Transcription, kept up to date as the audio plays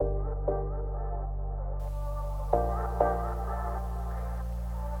Hi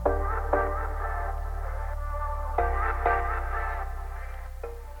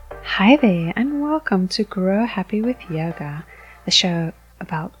there, and welcome to Grow Happy with Yoga, the show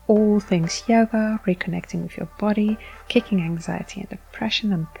about all things yoga, reconnecting with your body, kicking anxiety and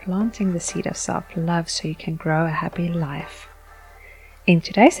depression, and planting the seed of self-love so you can grow a happy life. In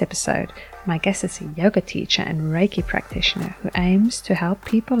today's episode, my guest is a yoga teacher and Reiki practitioner who aims to help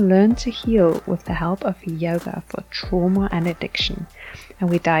people learn to heal with the help of yoga for trauma and addiction. And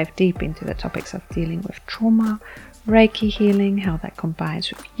we dive deep into the topics of dealing with trauma, Reiki healing, how that combines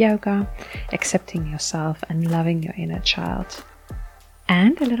with yoga, accepting yourself and loving your inner child.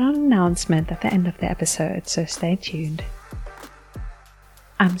 And a little announcement at the end of the episode, so stay tuned.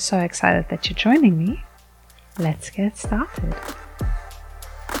 I'm so excited that you're joining me. Let's get started.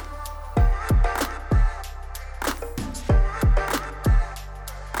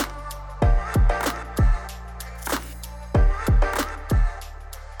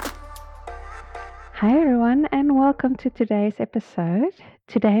 Hi everyone, and welcome to today's episode.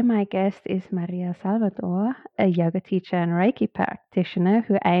 Today my guest is Maria Salvatore, a yoga teacher and Reiki practitioner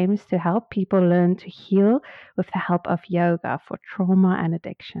who aims to help people learn to heal with the help of yoga for trauma and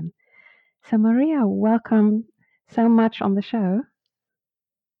addiction. So Maria, welcome so much on the show.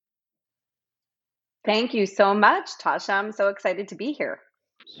 Thank you so much, Tasha. I'm so excited to be here.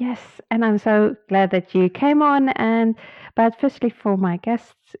 Yes, and I'm so glad that you came on. But firstly, for my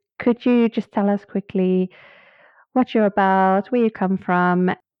guests, could you just tell us quickly what you're about, where you come from?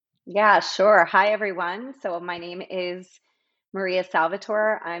 Yeah, sure. Hi, everyone. So my name is Maria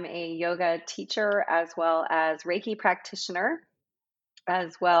Salvatore. I'm a yoga teacher as well as Reiki practitioner,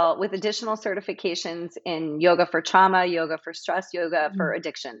 as well with additional certifications in yoga for trauma, yoga for stress, yoga for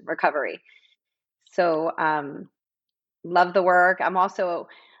addiction recovery. So love the work. I'm also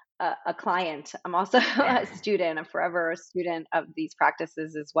a client. I'm also a student, a forever student of these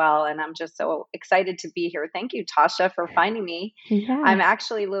practices as well. And I'm just so excited to be here. Thank you, Tasha, for finding me. Yeah. I'm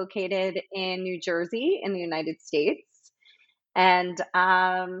actually located in New Jersey in the United States. And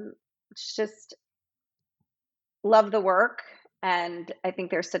just love the work. And I think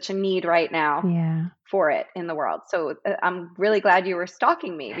there's such a need right now for it in the world. So I'm really glad you were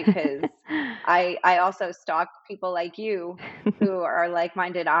stalking me because I also stalk people like you who are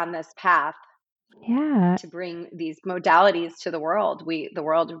like-minded on this path to bring these modalities to the world. The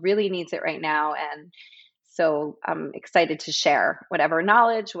world really needs it right now. And so I'm excited to share whatever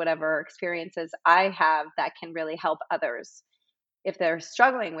knowledge, whatever experiences I have that can really help others if they're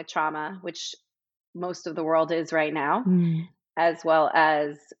struggling with trauma, which most of the world is right now, as well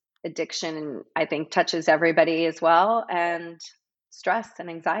as addiction, I think touches everybody as well, and stress and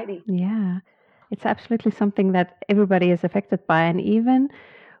anxiety. Yeah, it's absolutely something that everybody is affected by. And even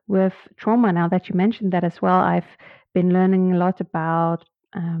with trauma, now that you mentioned that as well, I've been learning a lot about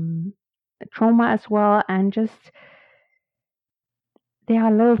trauma as well. And just there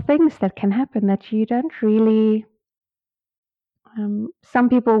are little things that can happen that you don't really. Some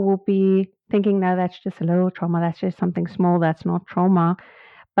people will be thinking, no, that's just a little trauma, that's just something small, that's not trauma.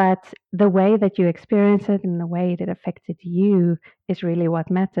 But the way that you experience it and the way it affected you is really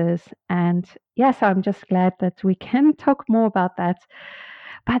what matters. And yes, I'm just glad that we can talk more about that.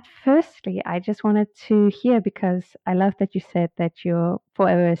 But firstly, I just wanted to hear, because I love that you said that you're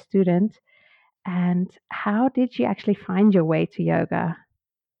forever a student. And how did you actually find your way to yoga?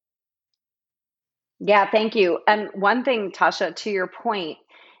 Yeah, thank you. And one thing, Tasha, to your point,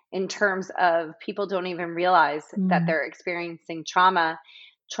 in terms of people don't even realize that they're experiencing trauma.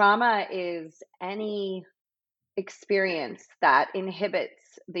 Trauma is any experience that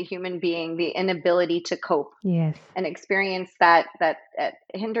inhibits the human being, the inability to cope, Yes. an experience that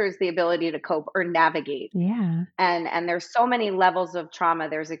hinders the ability to cope or navigate. Yeah. And there's so many levels of trauma.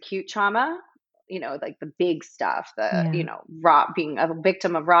 There's acute trauma, like the big stuff, being a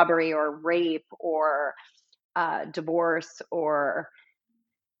victim of robbery or rape or divorce or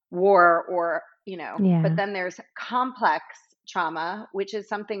war or, but then there's complex trauma, which is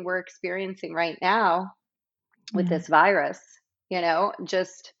something we're experiencing right now with this virus,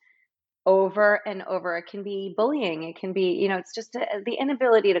 just over and over. It can be bullying. It can be, it's just the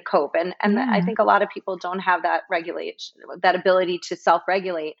inability to cope. And I think a lot of people don't have that regulation, that ability to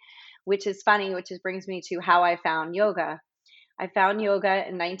self-regulate, which is funny, brings me to how I found yoga. I found yoga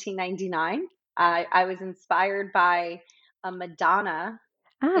in 1999. I was inspired by a Madonna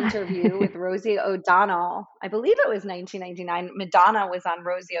interview with Rosie O'Donnell. I believe it was 1999. Madonna was on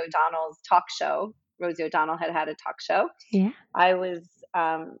Rosie O'Donnell's talk show. Rosie O'Donnell had a talk show. Yeah. I was,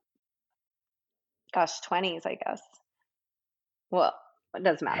 20s, I guess. Well, It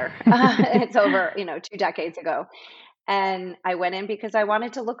doesn't matter. It's over, 2 decades ago. And I went in because I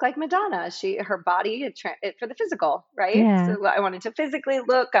wanted to look like Madonna. Her body for the physical, right? Yeah. So I wanted to physically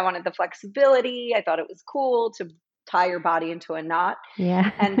look. I wanted the flexibility. I thought it was cool to tie your body into a knot.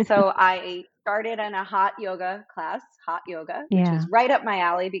 Yeah. And so I started in a hot yoga class, which was Yeah. right up my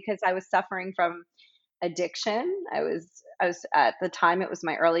alley because I was suffering from addiction. I was at the time, it was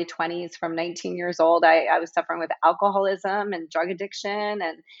my early 20s. From 19 years old, I was suffering with alcoholism and drug addiction,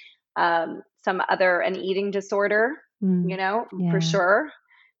 and some other an eating disorder, Mm. for Yeah. sure,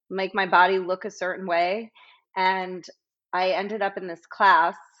 make my body look a certain way. And I ended up in this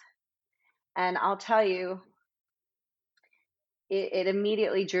class, and I'll tell you, it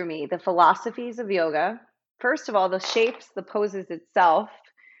immediately drew me. The philosophies of yoga, first of all, the shapes, the poses itself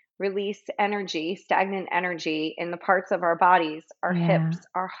release energy, stagnant energy in the parts of our bodies, our Yeah. hips,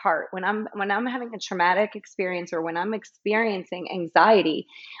 our heart. When I'm having a traumatic experience, or when I'm experiencing anxiety,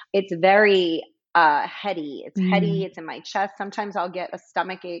 it's very heady. It's heady. Mm. It's in my chest. Sometimes I'll get a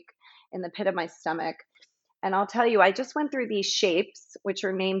stomach ache in the pit of my stomach. And I'll tell you, I just went through these shapes, which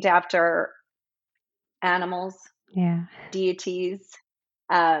are named after animals, Yeah. deities,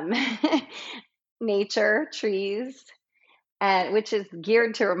 um, nature, trees, and which is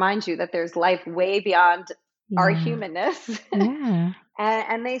geared to remind you that there's life way beyond our Yeah. humanness. Yeah.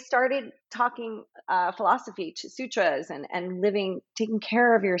 And they started talking philosophy, sutras, and living, taking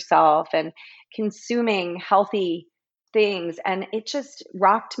care of yourself, and consuming healthy things. And it just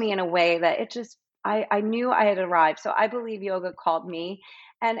rocked me in a way that I knew I had arrived. So I believe yoga called me.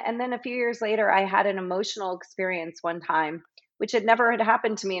 And then a few years later, I had an emotional experience one time, which had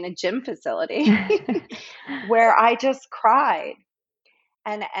happened to me in a gym facility, where I just cried,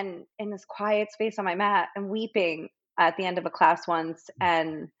 and in this quiet space on my mat, and weeping at the end of a class once,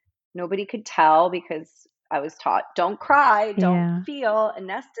 and nobody could tell because I was taught, don't cry, don't Yeah. feel,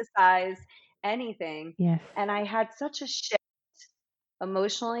 anesthetize anything. Yes. And I had such a shift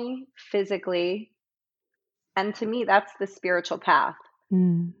emotionally, physically, and to me that's the spiritual path,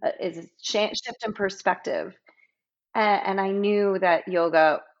 Mm. is a shift in perspective. And I knew that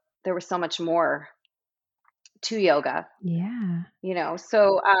yoga, there was so much more to yoga, Yeah.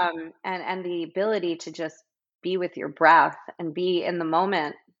 so and the ability to just be with your breath and be in the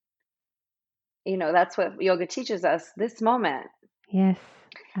moment. That's what yoga teaches us, this moment. Yes.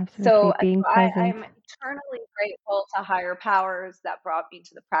 So, Absolutely. Being I'm present. eternally grateful to higher powers that brought me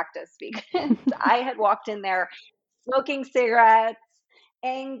to the practice, because I had walked in there smoking cigarettes,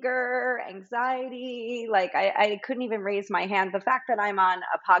 anger, anxiety. Like I couldn't even raise my hand. The fact that I'm on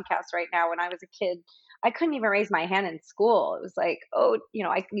a podcast right now, when I was a kid, I couldn't even raise my hand in school. It was like, oh,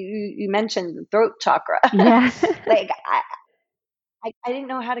 you mentioned the throat chakra. Yeah. Like I didn't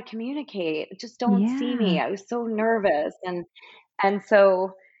know how to communicate. Just don't see me. Yeah. I was so nervous, and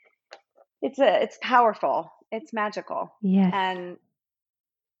so it's powerful. It's magical. Yes. And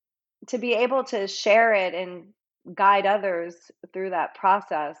to be able to share it and guide others through that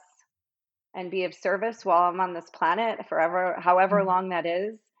process, and be of service while I'm on this planet forever, however Mm. long that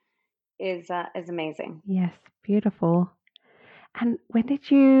is amazing. Yes. Beautiful. And when did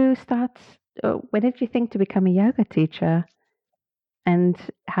you start? When did you think to become a yoga teacher? And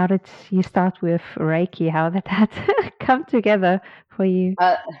how did you start with Reiki? How did that come together for you?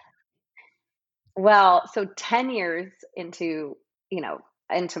 Uh, well, so 10 years you know,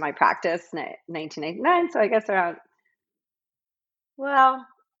 into my practice, 1989. So I guess around, well,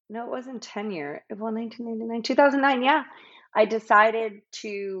 no, it wasn't 10 year. Well, 1999, 2009. Yeah. I decided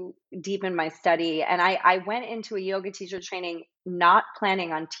to deepen my study, and I went into a yoga teacher training not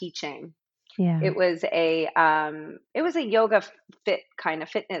planning on teaching. Yeah. It was a yoga fit kind of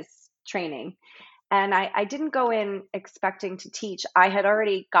fitness training. And I didn't go in expecting to teach. I had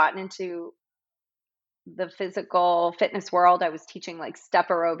already gotten into the physical fitness world. I was teaching like step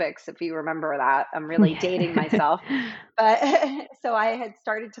aerobics, if you remember that. I'm really dating Yeah. myself. But so I had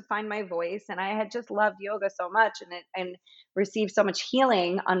started to find my voice, and I had just loved yoga so much, and received so much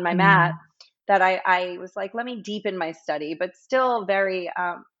healing on my mat, Mm. that I was like, let me deepen my study, but still very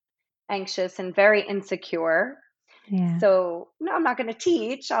anxious and very insecure. Yeah. So, no, I'm not going to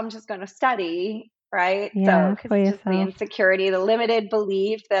teach. I'm just going to study, right? So, Yeah, because for just the yourself. insecurity, the limited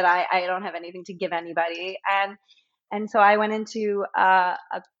belief that I don't have anything to give anybody, and so I went into a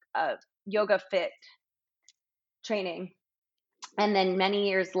yoga fit training, and then many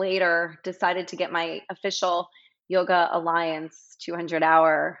years later decided to get my official Yoga Alliance 200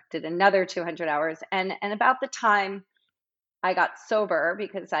 hour. Did another 200 hours, and about the time I got sober,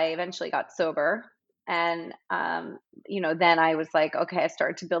 because I eventually got sober. And, then I was like, okay, I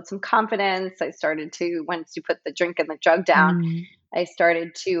started to build some confidence. I started to, once you put the drink and the drug down, Mm. I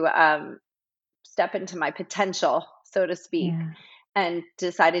started to step into my potential, so to speak, Yeah. and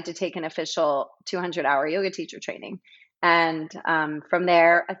decided to take an official 200-hour yoga teacher training. And from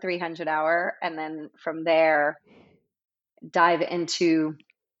there, a 300-hour, and then from there, dive into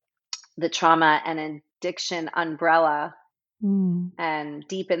the trauma and addiction umbrella Mm. and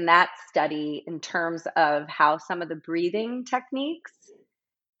deepen that study in terms of how some of the breathing techniques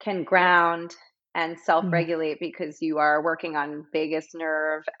can ground and Yes. self-regulate, because you are working on vagus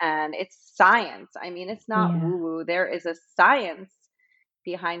nerve, and it's science. I mean, it's not Yeah. woo-woo. There is a science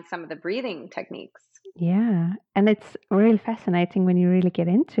behind some of the breathing techniques. Yeah. And it's really fascinating when you really get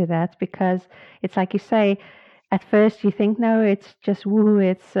into that, because it's like you say, at first you think, no, it's just woo,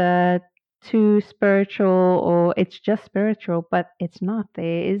 it's too spiritual, or it's just spiritual, but it's not.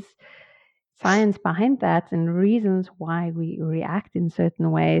 There is science behind that and reasons why we react in certain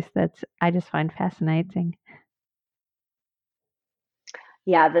ways that I just find fascinating.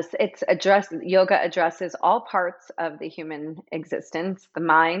 Yeah, yoga addresses all parts of the human existence, the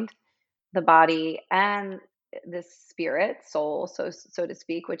mind, the body, and the spirit, soul, so to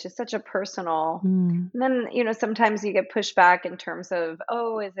speak, which is such a personal. Mm. And then, sometimes you get pushback in terms of,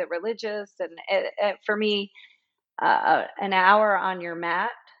 oh, is it religious? And for me, an hour on your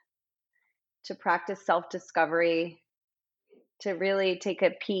mat to practice self-discovery, to really take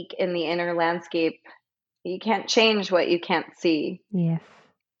a peek in the inner landscape. You can't change what you can't see. Yes.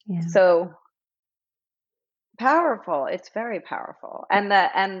 Yeah. So powerful. It's very powerful. And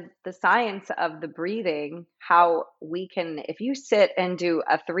the science of the breathing, how we can, if you sit and do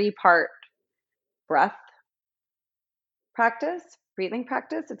a 3-part breath practice, breathing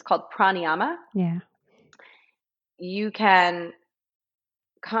practice, it's called pranayama. Yeah. You can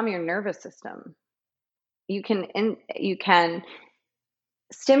calm your nervous system. You can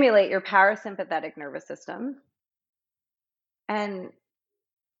stimulate your parasympathetic nervous system, and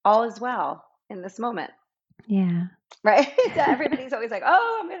all is well in this moment. Yeah. Right? Everybody's always like,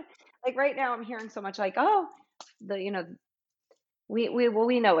 "Oh, I'm gonna," like right now I'm hearing so much like, "Oh, the you know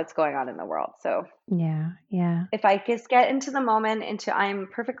we know what's going on in the world." So Yeah. Yeah. if I just get into the moment, into I'm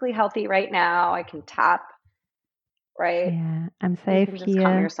perfectly healthy right now, I can tap, right? Yeah. I'm You safe can just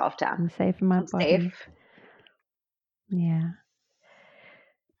calm here. yourself down. I'm safe in my I'm safe. body. Yeah.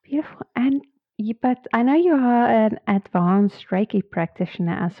 Beautiful. And but I know you are an advanced Reiki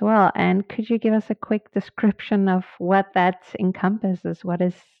practitioner as well. And could you give us a quick description of what that encompasses? What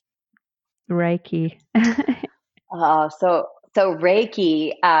is Reiki? So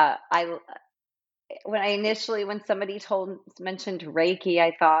Reiki, I when somebody mentioned Reiki,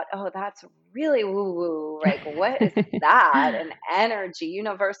 I thought, oh, that's really woo woo. Like, what is that? An energy,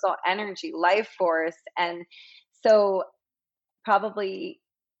 universal energy, life force. And so probably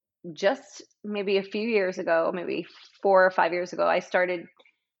just maybe a few years ago, maybe 4 or 5 years ago, I started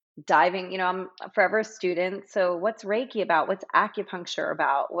diving. I'm forever a student. So what's Reiki about? What's acupuncture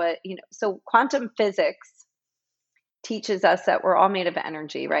about? So quantum physics teaches us that we're all made of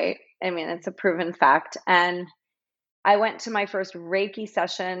energy, right? I mean, it's a proven fact. And I went to my first Reiki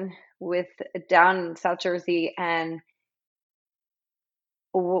session with down in South Jersey, and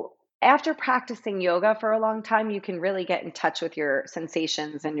after practicing yoga for a long time, you can really get in touch with your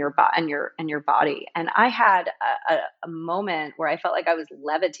sensations and your body. And I had a moment where I felt like I was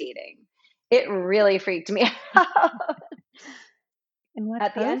levitating. It really freaked me out. In what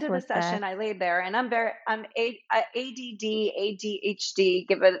At the end pose of the was session, that? I laid there, and ADD, ADHD,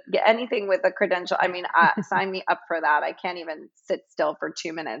 get anything with a credential. I mean, sign me up for that. I can't even sit still for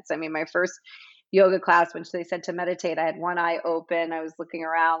 2 minutes. I mean, my first yoga class, when they said to meditate, I had one eye open. I was looking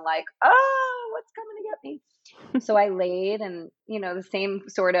around like, oh, what's coming to get me? So I laid, and, the same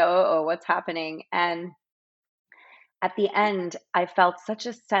sort of, oh, what's happening? And at the end, I felt such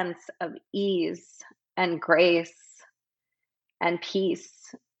a sense of ease and grace and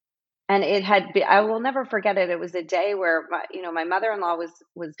peace. And I will never forget it. It was a day where my mother-in-law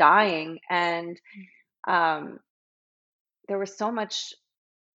was dying, and um, there was so much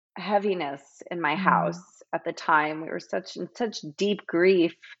heaviness in my Mm. house at the time. We were in such deep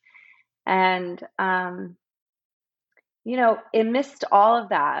grief, and amidst all of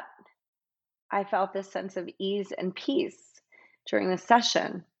that, I felt this sense of ease and peace during the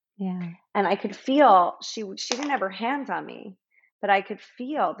session. Yeah. And I could feel she didn't have her hands on me, but I could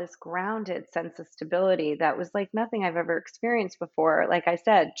feel this grounded sense of stability that was like nothing I've ever experienced before. Like I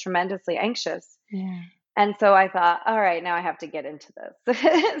said, tremendously anxious. Yeah. And so I thought, all right, now I have to get into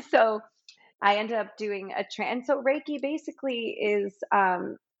this. So I ended up doing and so Reiki basically is,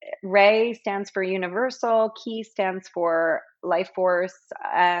 Rei stands for universal, Ki stands for life force,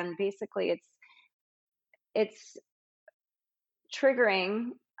 and basically it's triggering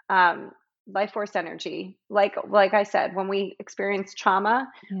life force energy. Like I said, when we experience trauma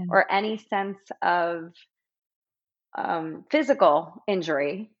or any sense of physical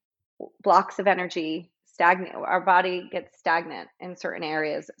injury, blocks of energy, stagnant, our body gets stagnant in certain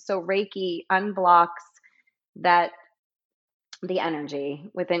areas. So Reiki unblocks that the energy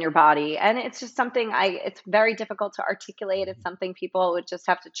within your body. And it's just something it's very difficult to articulate. It's something people would just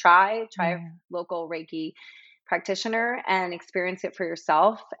have to try a local Reiki practitioner and experience it for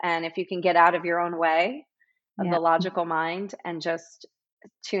yourself. And if you can get out of your own way of the logical mind and just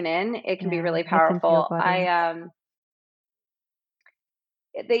tune in, it can be really powerful.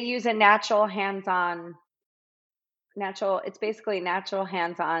 They use a natural hands-on, it's basically natural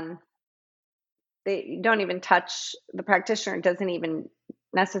hands-on. They don't even touch, the practitioner doesn't even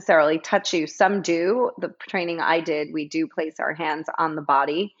necessarily touch you. Some do. The training I did, we do place our hands on the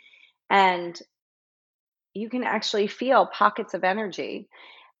body, and you can actually feel pockets of energy.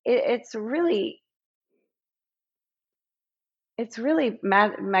 It's really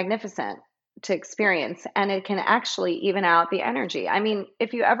magnificent to experience, and it can actually even out the energy. I mean,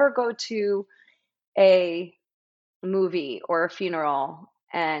 if you ever go to a movie or a funeral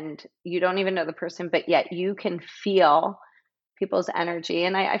and you don't even know the person, but yet you can feel people's energy.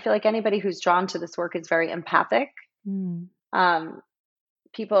 And I feel like anybody who's drawn to this work is very empathic.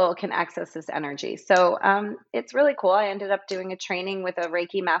 People can access this energy. So it's really cool. I ended up doing a training with a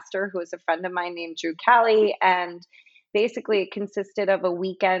Reiki master who is a friend of mine named Drew Callie. And basically it consisted of a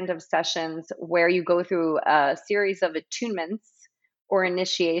weekend of sessions where you go through a series of attunements or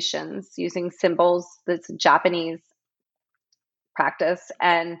initiations using symbols. That's Japanese practice.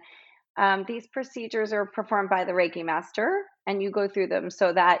 And these procedures are performed by the Reiki master, and you go through them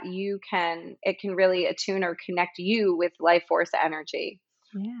so that it can really attune or connect you with life force energy,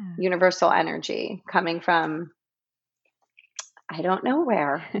 universal energy coming from, I don't know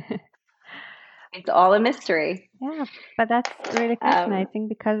where. It's all a mystery. Yeah, but that's really fascinating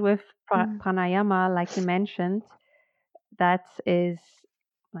because with pranayama, like you mentioned, that is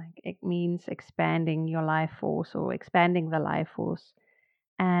like, it means expanding your life force or expanding the life force.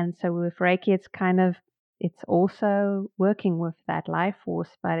 And so with Reiki, it's also working with that life force,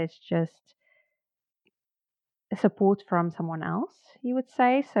 but it's just support from someone else, you would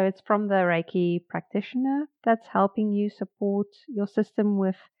say. So it's from the Reiki practitioner that's helping you support your system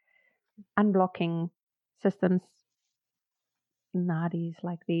with unblocking systems, nadis,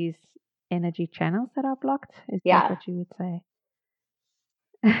 like these energy channels that are blocked. Is that what you would say?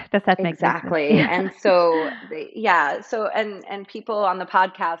 Does that make sense? Exactly. And so, and people on the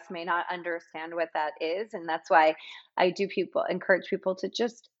podcast may not understand what that is. And that's why I encourage people to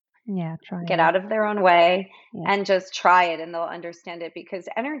just try get out of their own way and just try it, and they'll understand it, because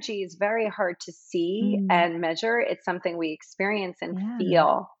energy is very hard to see and measure. It's something we experience and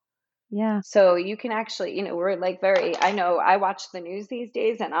feel. Yeah. So you can actually, we're like I know I watch the news these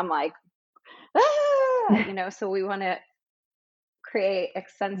days and I'm like, so we want to create a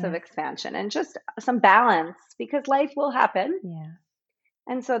sense of expansion and just some balance, because life will happen. Yeah.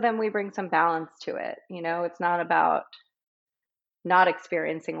 And so then we bring some balance to it. It's not about not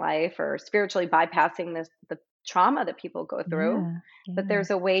experiencing life or spiritually bypassing the trauma that people go through, but there's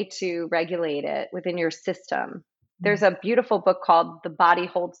a way to regulate it within your system. There's a beautiful book called The Body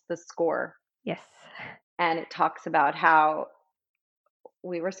Holds the Score. Yes. And it talks about how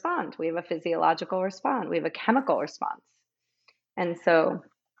we respond. We have a physiological response. We have a chemical response. And so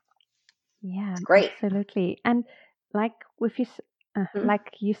it's great. Absolutely. And like with you,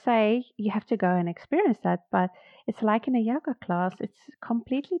 like you say, you have to go and experience that, but it's like in a yoga class, it's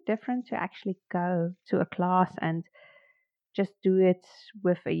completely different to actually go to a class and just do it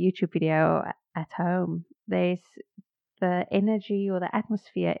with a YouTube video at home. There's the energy or the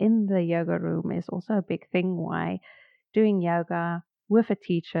atmosphere in the yoga room is also a big thing why doing yoga with a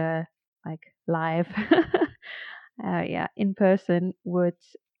teacher, like live, in person, would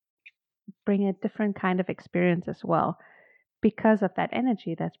bring a different kind of experience as well, because of that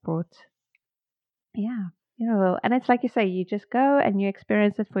energy that's brought. And it's like you say, you just go and you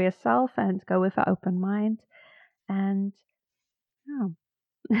experience it for yourself and go with an open mind. And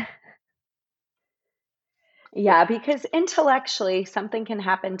yeah, because intellectually, something can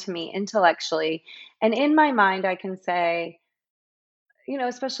happen to me intellectually. And in my mind, I can say,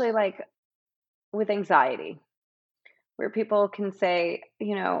 especially like with anxiety, where people can say,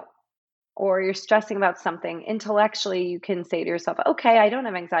 or you're stressing about something, intellectually, you can say to yourself, okay, I don't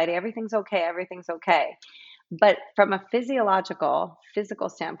have anxiety. Everything's okay. Everything's okay. But from a physical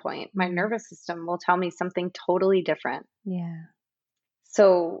standpoint, my nervous system will tell me something totally different. Yeah.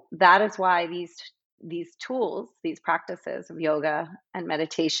 So that is why these tools, these practices of yoga and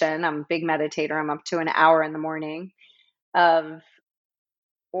meditation. I'm a big meditator. I'm up to an hour in the morning of,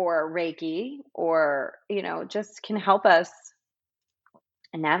 or Reiki, or, just can help us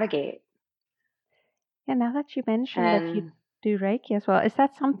navigate. Yeah, now that you mentioned that you And do Reiki as well, is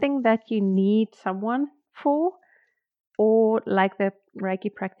that something that you need someone for, or like the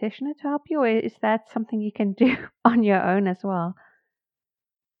Reiki practitioner to help you, or is that something you can do on your own as well?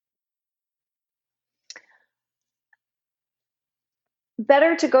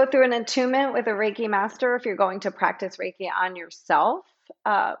 better to go through an attunement with a Reiki master if you're going to practice Reiki on yourself.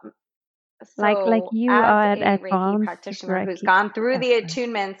 Um, Like so you as are at a Reiki advanced practitioner who's Reiki. gone through Oh, the sorry.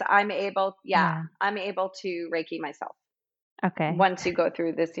 attunements, Yeah. I'm able to Reiki myself. Okay. Once you go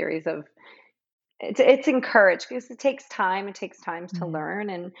through this series of, it's encouraged because it takes time. It takes time to Yeah. learn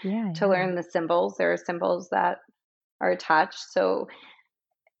and Yeah. to Yeah. learn the symbols. There are symbols that are attached. So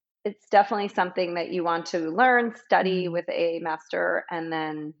it's definitely something that you want to learn, study Mm. with a master, and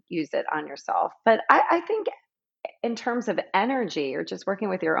then use it on yourself. But I think in terms of energy or just working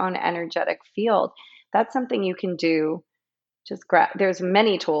with your own energetic field, that's something you can do. Just there's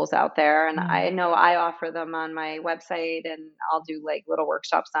many tools out there, and Yeah. I know I offer them on my website, and I'll do like little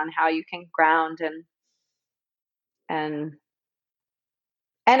workshops on how you can ground and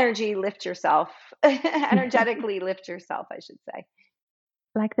energy lift yourself, energetically lift yourself, I should say.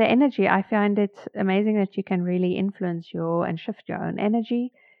 Like the energy, I find it amazing that you can really influence your and shift your own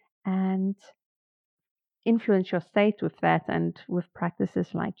energy and influence your state with that, and with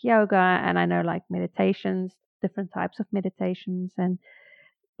practices like yoga, and I know like meditations, different types of meditations, and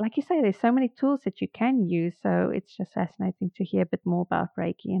like you say, there's so many tools that you can use. So it's just fascinating to hear a bit more about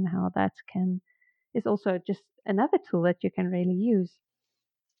Reiki and how that can is also just another tool that you can really use.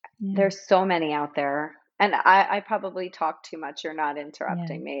 Yeah. There's so many out there. And I probably talk too much. You're not Yeah.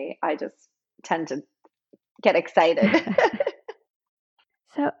 interrupting me. I just tend to get excited.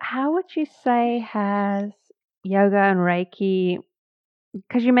 So how would you say has yoga and Reiki,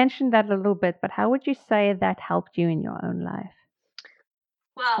 because you mentioned that a little bit, but how would you say that helped you in your own life?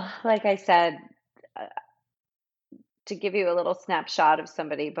 Well, like I said, uh, to give you a little snapshot of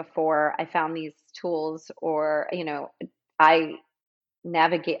somebody before I found these tools, or, I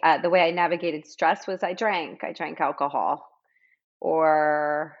the way I navigated stress was I drank alcohol,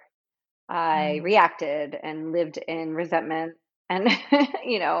 or I Mm. reacted and lived in resentment and,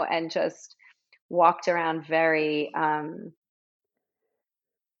 and just walked around very,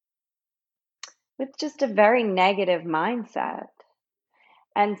 with just a very negative mindset.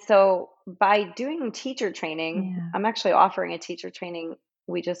 And so by doing teacher training, Yeah. I'm actually offering a teacher training.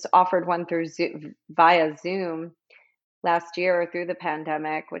 We just offered one through via Zoom last year through the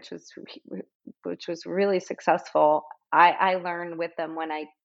pandemic, which was really successful. I learn with them when I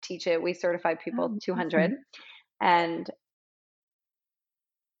teach it. We certify people Oh, 200, awesome. and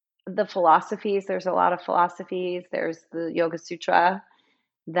the philosophies. There's a lot of philosophies. There's the Yoga Sutra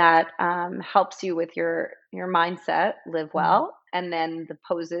that helps you with your mindset, live Mm. well, and then the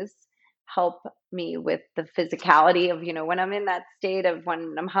poses help me with the physicality of, when I'm in that state of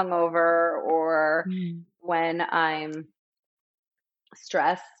when I'm hungover, or Mm. when I'm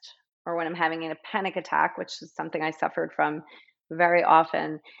stressed, or when I'm having a panic attack, which is something I suffered from very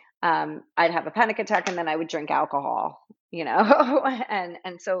often. I'd have a panic attack and then I would drink alcohol,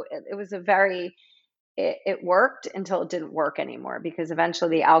 and so it was a very it worked until it didn't work anymore, because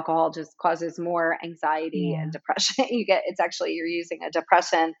eventually the alcohol just causes more anxiety and Yeah. depression. It's actually, you're using a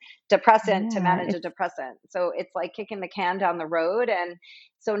depressant to Yeah. manage a It's depressant. So it's like kicking the can down the road, and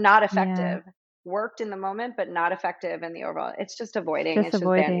so not yeah. effective. Worked in the moment, but not effective in the overall. It's just avoiding. Just It's just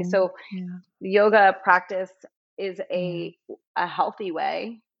vanity. avoiding. So Yeah. yoga practice is Yeah. a healthy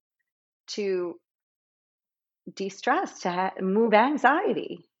way to de-stress, to move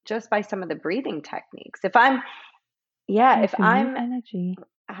anxiety, just by some of the breathing techniques. Yeah. If To move I'm energy.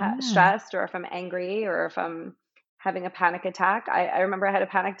 Yeah. stressed, or if I'm angry, or if I'm having a panic attack. I remember I had a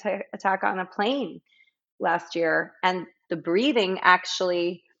panic attack on a plane last year, and the breathing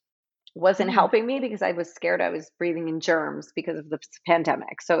actually wasn't Oh. helping me because I was scared I was breathing in germs because of the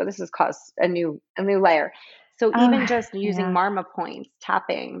pandemic. So this has caused a new layer. So Oh. even just using Yeah. Marma points,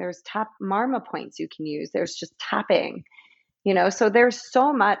 tapping, there's Marma points you can use. There's just tapping, so there's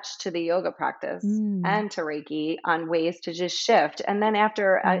so much to the yoga practice Mm. and to Reiki on ways to just shift. And then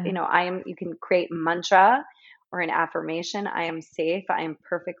after, Yeah. you can create mantra or an affirmation. I am safe. I am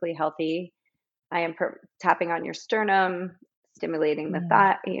perfectly healthy. I am tapping on your sternum, stimulating the Yeah.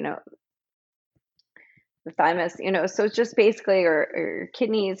 thigh, the thymus, so it's just basically, or your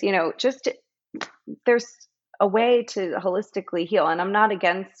kidneys, just there's a way to holistically heal. And I'm not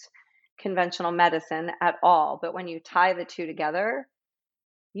against conventional medicine at all. But when you tie the two together,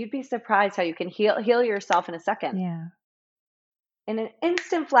 you'd be surprised how you can heal yourself in a second. Yeah. In an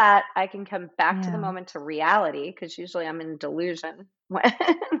instant flat, I can come back to the Yeah. moment, to reality, because usually I'm in delusion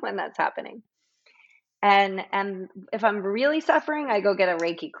when that's happening. And if I'm really suffering, I go get a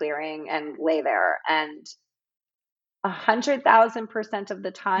Reiki clearing and lay there. And 100,000% of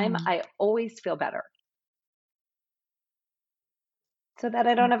the time, Mm. I always feel better, so that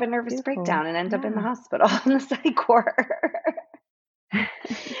I don't Oh, have a nervous beautiful. breakdown and end up in the Yeah. hospital in the psych ward.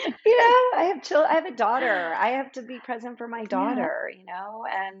 I have a daughter. I have to be present for my Yeah. daughter,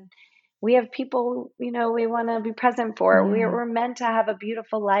 and we have people, we want to be present for. Yeah. We're meant to have a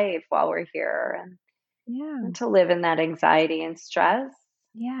beautiful life while we're here, Yeah. and to live in that anxiety and stress.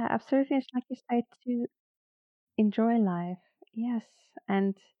 Yeah. Absolutely. It's like you say, to enjoy life. Yes.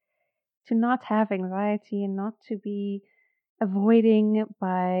 And to not have anxiety and not to be avoiding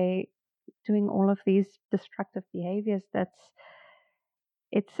by doing all of these destructive behaviors.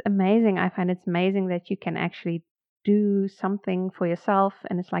 It's amazing. I find it's amazing that you can actually do something for yourself.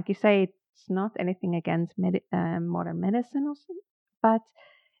 And it's like you say, it's not anything against modern medicine or something, but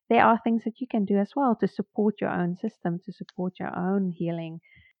there are things that you can do as well to support your own system, to support your own healing.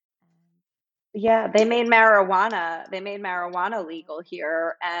 Yeah, they made marijuana legal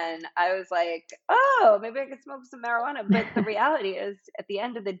here, and I was like, oh, maybe I could smoke some marijuana. But the reality is, at the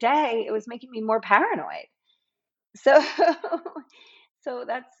end of the day, it was making me more paranoid. So so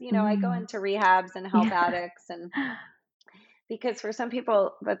that's, I go Mm. into rehabs and help Yeah. addicts, and because for some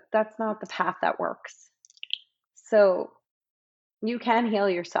people that's not the path that works. So you can heal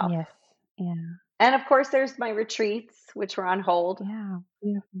yourself. Yes. Yeah. And of course there's my retreats, which were on hold. Yeah.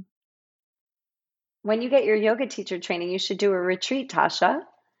 Beautiful. When you get your yoga teacher training, you should do a retreat, Tasha.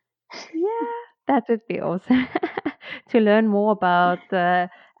 Yeah, that would be awesome to learn more about the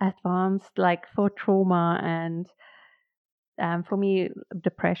advanced, like for trauma and for me,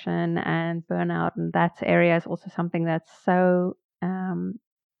 depression and burnout, and that area is also something that's so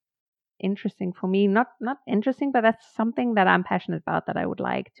interesting for me. Not interesting, but that's something that I'm passionate about. That I would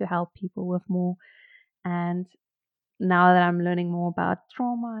like to help people with more. And now that I'm learning more about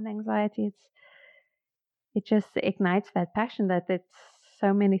trauma and anxiety, it just ignites that passion that it's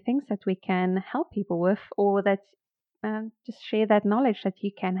so many things that we can help people with, or that just share that knowledge that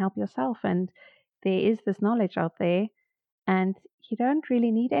you can help yourself. And there is this knowledge out there, and you don't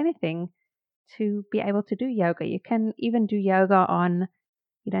really need anything to be able to do yoga. You can even do yoga on,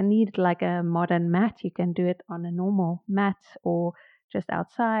 you don't need like a modern mat. You can do it on a normal mat or just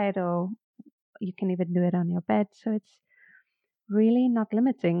outside, or you can even do it on your bed. So it's really not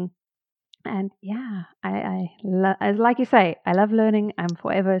limiting. And yeah, as like you say, I love learning. I'm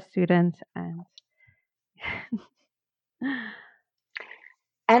forever a student, and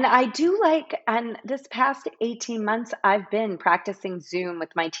And I do like, and this past 18 months, I've been practicing Zoom with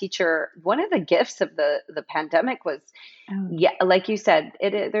my teacher. One of the gifts of the pandemic was, oh yeah, like you said,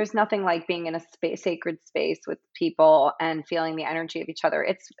 there's nothing like being in a sacred space with people and feeling the energy of each other.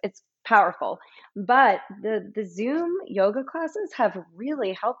 It's powerful. But the Zoom yoga classes have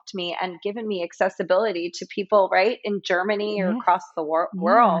really helped me and given me accessibility to people right in Germany or yes, across the yeah,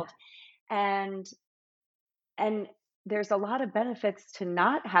 world. And and there's a lot of benefits to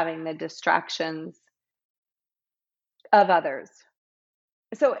not having the distractions of others.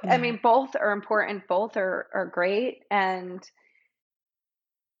 So, I yeah, mean, both are important, both are great, and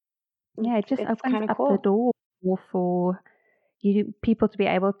yeah. It just it's opens kind of up the cool. door for you people to be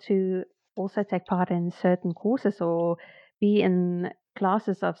able to also take part in certain courses or be in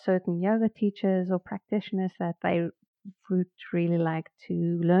classes of certain yoga teachers or practitioners that they would really like to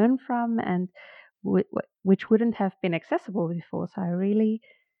learn from, and which wouldn't have been accessible before. So I really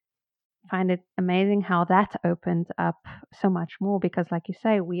find it amazing how that opened up so much more, because like you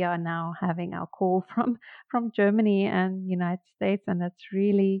say, we are now having our call from Germany and United States, and that's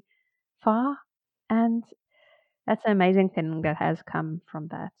really far, and that's an amazing thing that has come from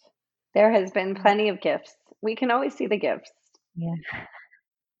that. There has been plenty of gifts. We can always see the gifts. Yeah.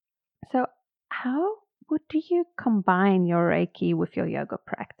 So how would do you combine your Reiki with your yoga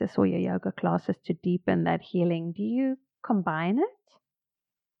practice or your yoga classes to deepen that healing? Do you combine it?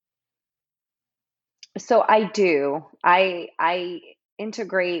 So I do. I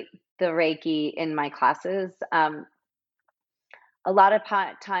integrate the Reiki in my classes. A lot of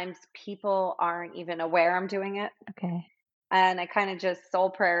times people aren't even aware I'm doing it. Okay. And I kind of just soul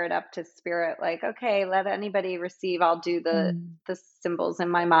prayer it up to spirit, like, okay, let anybody receive. I'll do Mm. the symbols in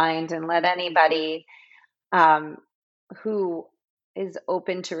my mind, and let anybody um, who is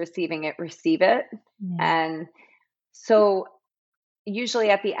open to receiving it receive it. Yeah. And so usually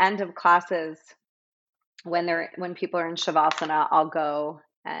at the end of classes, when people are in Shavasana, I'll go,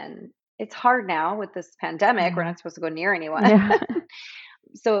 and it's hard now with this pandemic. We're Yeah. not supposed to go near anyone. Yeah.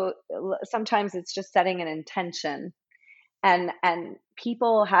 So sometimes it's just setting an intention, and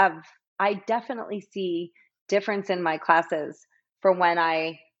people have, I definitely see difference in my classes from when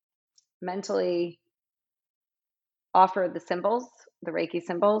I mentally offer the symbols, the Reiki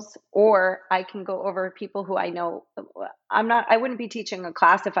symbols, or I can go over people who I know. I wouldn't be teaching a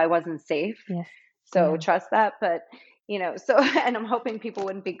class if I wasn't safe. Yes. So Yeah. trust that. But, so, and I'm hoping people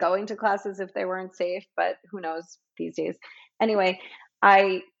wouldn't be going to classes if they weren't safe, but who knows these days. Anyway,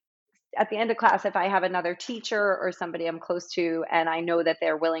 I, at the end of class, if I have another teacher or somebody I'm close to, and I know that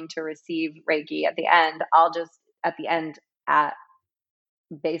they're willing to receive Reiki at the end, I'll just at the end at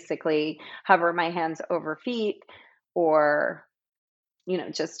basically hover my hands over feet, or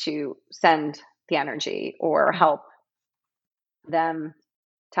just to send the energy or Yeah. help them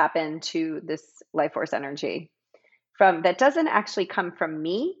tap into this life force energy from that doesn't actually come from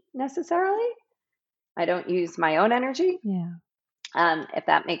me necessarily. I don't use my own energy, Yeah. if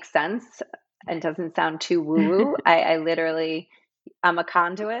that makes sense and doesn't sound too woo woo. I literally, I'm a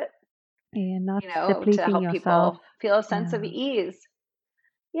conduit, You're not to depleting help yourself. people feel a sense of Yeah. ease.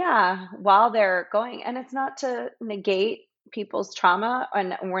 Yeah, while they're going, and it's not to negate people's trauma,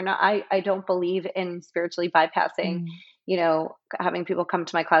 and we're not, I don't believe in spiritually bypassing, Mm. having people come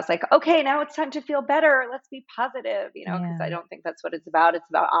to my class like, okay, now it's time to feel better. Let's be positive, because I Yeah. don't think that's what it's about. It's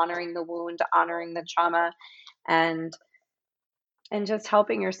about honoring the wound, honoring the trauma, and just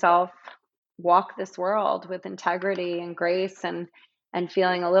helping yourself walk this world with integrity and grace, and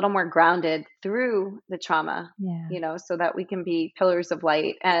feeling a little more grounded through the trauma, Yeah. so that we can be pillars of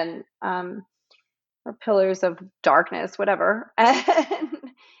light, and or pillars of darkness, whatever.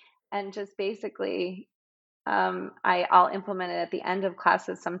 And just basically, I'll implement it at the end of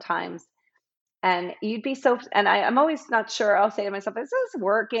classes sometimes. And you'd be so, and I'm always not sure. I'll say to myself, is this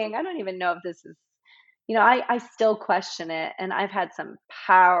working? I don't even know if this is, I still question it. And I've had some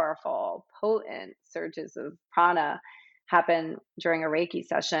powerful, potent surges of prana happen during a Reiki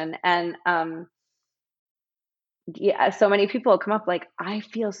session. And yeah, so many people come up like, I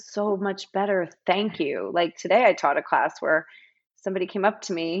feel so much better. Thank you. Like today, I taught a class where somebody came up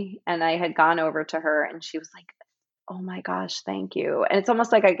to me and I had gone over to her and she was like, oh my gosh, thank you. And it's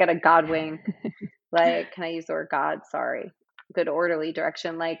almost like I get a God wink. Like, can I use the word God? Sorry. Good orderly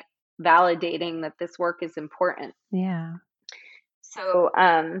direction, like validating that this work is important. Yeah. So,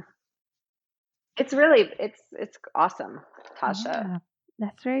 it's really, it's awesome, Tasha. Yeah.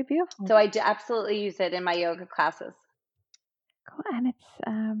 That's very beautiful. So I absolutely use it in my yoga classes. Cool. And it's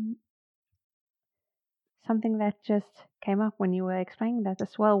something that just came up when you were explaining that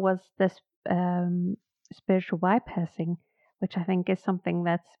as well was this spiritual bypassing, which I think is something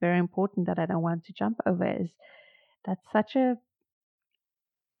that's very important that I don't want to jump over. Is that's such a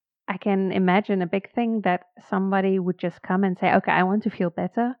I can imagine a big thing that somebody would just come and say, "Okay, I want to feel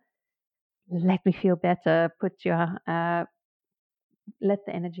better. Let me feel better. Let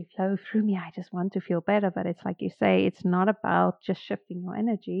the energy flow through me. I just want to feel better." But it's like you say, it's not about just shifting your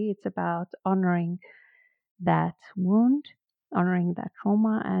energy. It's about honoring that wound, honoring that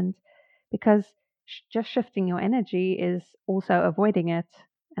trauma. And because just shifting your energy is also avoiding it.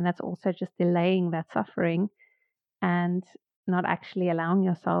 And that's also just delaying that suffering and not actually allowing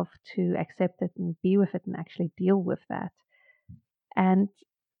yourself to accept it and be with it and actually deal with that. And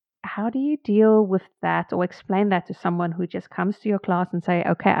how do you deal with that or explain that to someone who just comes to your class and say,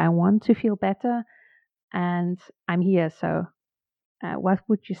 okay, I want to feel better and I'm here. So what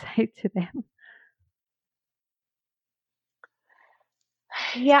would you say to them?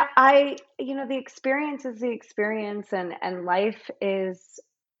 Yeah, the experience is the experience, and life is,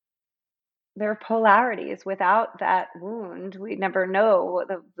 there are polarities. Without that wound, we never know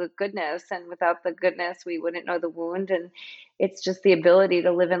the goodness, and without the goodness, we wouldn't know the wound. And it's just the ability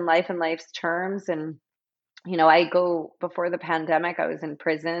to live in life and life's terms. And I go, before the pandemic, I was in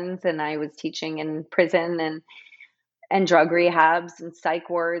prisons and I was teaching in prison, and drug rehabs and psych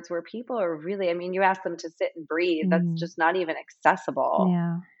wards, where people are really, I mean, you ask them to sit and breathe, that's Mm, just not even accessible.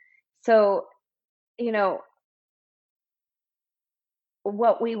 yeah, So, you know,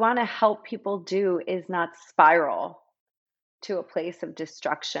 what we want to help people do is not spiral to a place of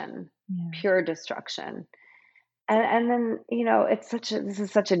destruction, yeah, pure destruction. And then, this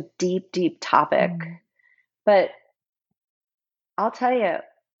is such a deep, deep topic, mm, but I'll tell you,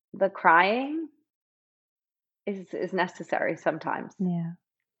 the crying is necessary sometimes.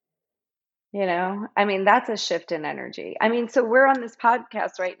 yeah, I mean, that's a shift in energy. I mean, so we're on this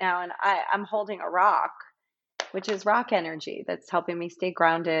podcast right now and I'm holding a rock, which is rock energy that's helping me stay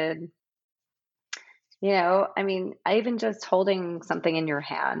grounded. I mean, even just holding something in your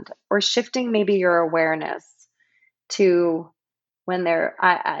hand or shifting maybe your awareness to when they're,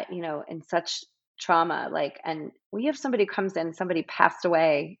 in such trauma, like, and we have somebody comes in, somebody passed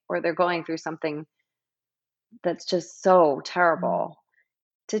away, or they're going through something that's just so Mm. terrible,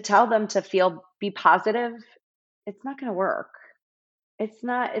 to tell them to be positive, it's not going to work. It's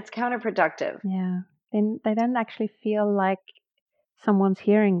not, it's counterproductive. Yeah. Then they don't actually feel like someone's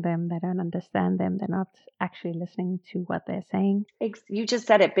hearing them. They don't understand them. They're not actually listening to what they're saying. You just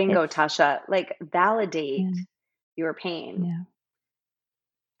said it, bingo, It's, Tasha. Like, validate yeah, your pain yeah,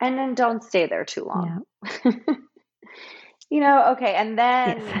 and then don't stay there too yeah. long. Okay, and Yes.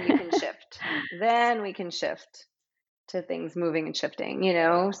 then we can shift. Then we can shift to things moving and shifting.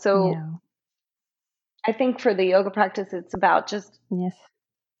 So Yeah. I think for the yoga practice, it's about just Yes.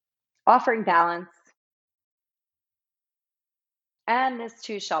 offering balance, and this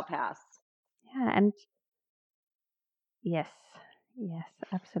too shall pass. Yeah. And yes. Yes,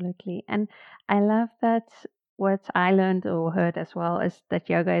 absolutely. And I love that what I learned or heard as well is that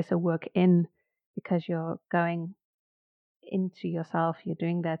yoga is a work in, because you're going into yourself, you're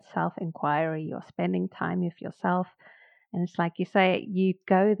doing that self inquiry, you're spending time with yourself. And it's like you say, you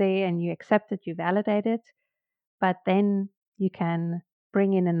go there and you accept it, you validate it, but then you can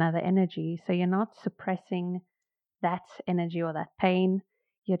bring in another energy. So you're not suppressing that energy or that pain.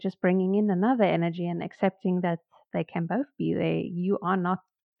 You're just bringing in another energy and accepting that they can both be there. You are not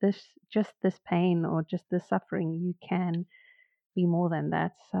this just this pain or just this suffering. You can be more than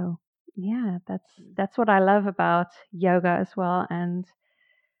that. So yeah, that's what I love about yoga as well, and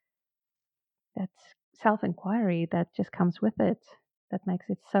that's self inquiry that just comes with it. That makes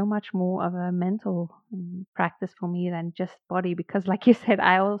it so much more of a mental practice for me than just body. Because, like you said,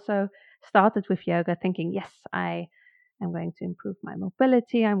 I also started with yoga thinking, yes, I am going to improve my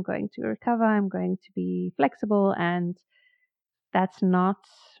mobility, I'm going to recover, I'm going to be flexible. And that's not,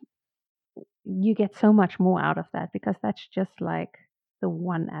 you get so much more out of that because that's just like the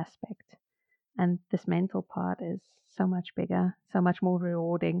one aspect. And this mental part is so much bigger, so much more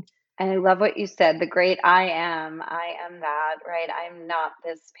rewarding. And I love what you said, the great I am. I am that, right? I'm not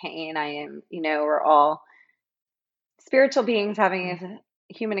this pain. I am, we're all spiritual beings having Yes, a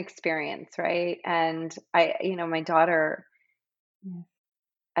human experience, right? And my daughter, yes,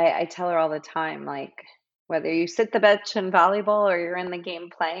 I tell her all the time, like, whether you sit the bench in volleyball or you're in the game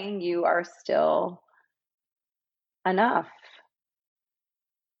playing, you are still enough.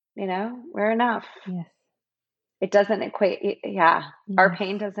 We're enough. yes, It doesn't equate, yeah. Our yes.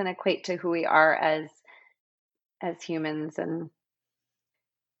 pain doesn't equate to who we are as humans, and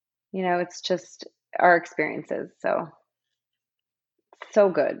it's just our experiences. So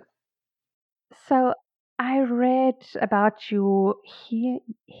good. So I read about your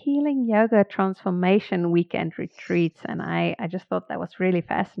healing yoga transformation weekend retreats, and I just thought that was really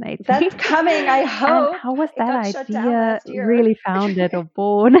fascinating. That's coming, I And hope. how was It that got shut down idea last year. really founded or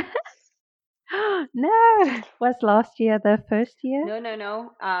born? No, was last year the first year? No, no,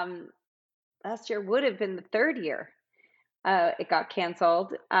 no. Last year would have been the third year. It got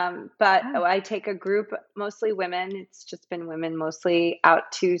canceled. But Oh, I take a group, mostly women. It's just been women mostly,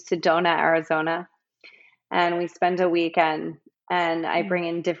 out to Sedona, Arizona. And we spend a weekend, and I mm, bring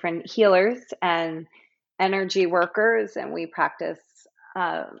in different healers and energy workers, and we practice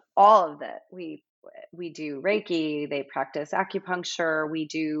all of that. We do Reiki. They practice acupuncture. We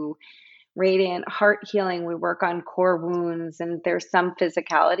do radiant heart healing. We work on core wounds, and there's some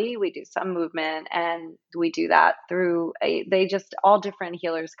physicality. We do some movement, and we do that through they just all different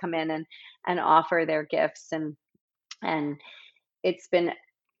healers come in and offer their gifts, and it's been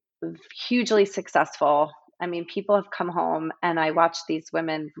hugely successful. I mean, people have come home, and I watch these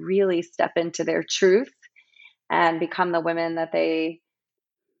women really step into their truth and become the women that they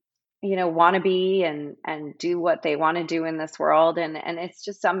want to be, and do what they want to do in this world, and it's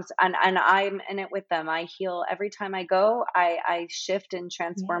just and I'm in it with them. I heal every time I go. I shift and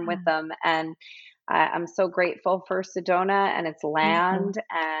transform with yeah, them, and I'm so grateful for Sedona and its beautiful. land.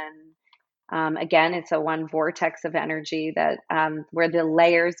 And again, it's a one vortex of energy that where the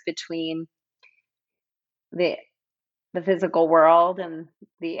layers between the the physical world and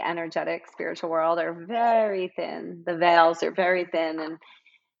the energetic spiritual world are very thin. The veils are very thin, and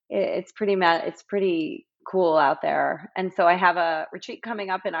it's pretty cool out there. And so I have a retreat coming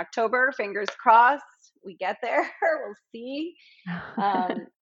up in October. Fingers crossed we get there. We'll see. Um,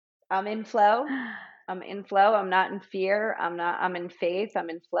 I'm in flow. I'm in flow. I'm not in fear. I'm in faith. I'm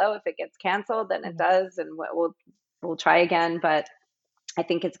in flow. If it gets canceled, then it Yes, does, and we'll try again. But I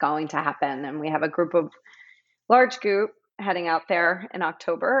think it's going to happen. And we have a group of large group heading out there in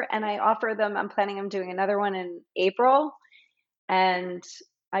October, and I'm planning on doing another one in April, and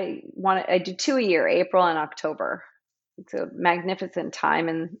I do two a year, April and October. It's a magnificent time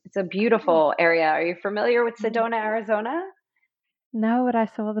and it's a Oh, beautiful area. Are you familiar with yeah. Sedona, Arizona? No, but I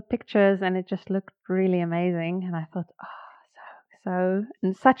saw the pictures and it just looked really amazing. And I thought, oh,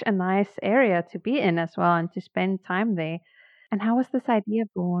 and such a nice area to be in as well and to spend time there. And how was this idea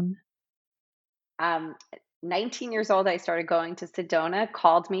born? Um, 19 years old, I started going to Sedona,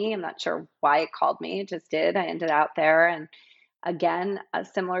 called me. I'm not sure why it called me. It just did. I ended out there. And again,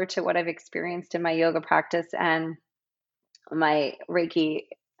 similar to what I've experienced in my yoga practice and my Reiki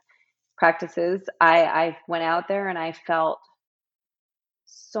practices, I went out there and I felt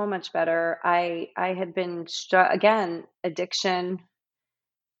so much better. I had been again, addiction,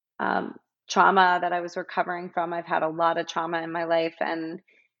 um, trauma that I was recovering from. I've had a lot of trauma in my life and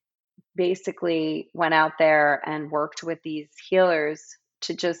basically went out there and worked with these healers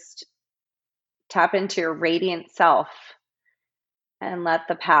to just tap into your radiant self and let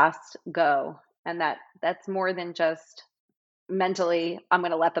the past go. And that's more than just mentally, I'm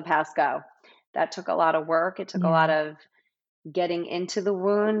going to let the past go. That took a lot of work. It took a lot Yeah. of getting into the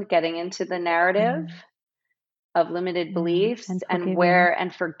wound, getting into the narrative Mm, of limited yeah. beliefs And and forgiving. where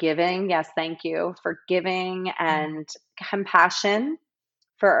and forgiving. Yes, thank you. Forgiving Mm, and compassion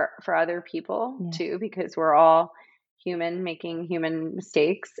for other people yes. too, because we're all human making human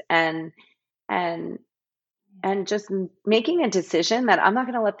mistakes and and just making a decision that I'm not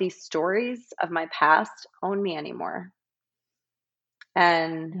going to let these stories of my past own me anymore.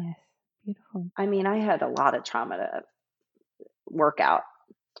 And Yes. Beautiful. I mean, I had a lot of trauma to work out.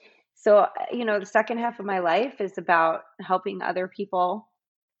 So, the second half of my life is about helping other people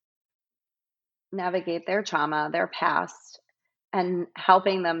navigate their trauma, their past, and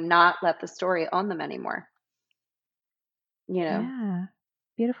helping them not let the story own them anymore. You know, Yeah.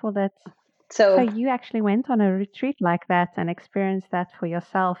 Beautiful. So so you actually went on a retreat like that and experienced that for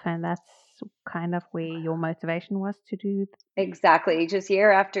yourself, and that's kind of where your motivation was to do. exactly, just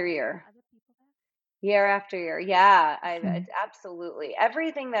year after year, Other people year after year. Yeah, I Awesome. absolutely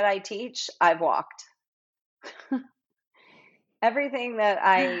everything that I teach, I've walked. Everything that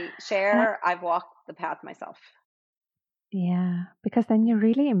I And share, I've walked the path myself. yeah, because then you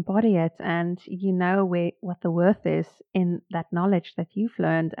really embody it and you know what the worth is in that knowledge that you've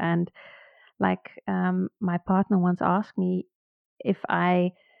learned. And like my partner once asked me if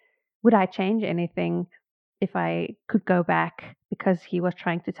I would I change anything if I could go back because he was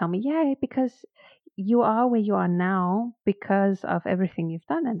trying to tell me, yeah, because you are where you are now because of everything you've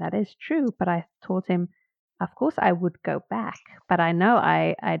done. And that is true. But I told him, of course I would go back, but I know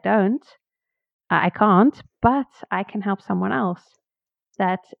I don't. I can't, but I can help someone else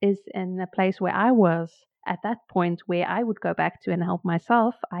that is in a place where I was at that point where I would go back to and help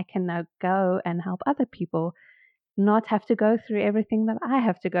myself. I can now go and help other people, not have to go through everything that I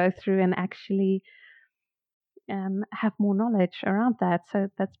have to go through and actually have more knowledge around that. So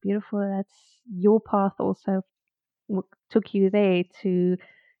that's beautiful. That's your path also took you there to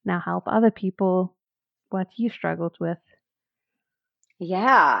now help other people what you struggled with.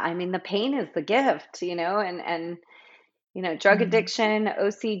 Yeah, I mean the pain is the gift, and drug Mm, addiction,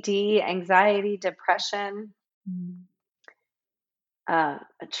 OCD, anxiety, depression, mm, a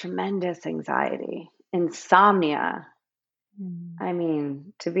tremendous anxiety, insomnia. mm. I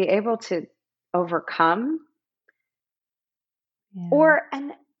mean, to be able to overcome Yeah.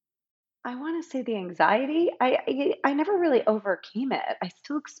 and I want to say the anxiety, I never really overcame it. I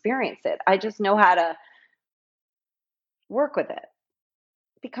still experience it. I just know how to work with it,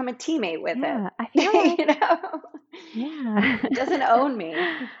 become a teammate with it. Yeah. I feel like, you know, yeah. it doesn't own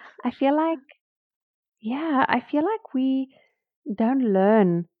me. I feel like, yeah, I feel like we don't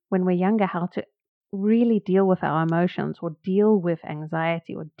learn when we're younger how to really deal with our emotions or deal with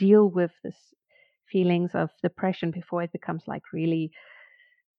anxiety or deal with this feelings of depression before it becomes like really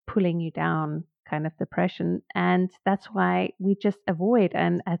pulling you down kind of depression. And that's why we just avoid.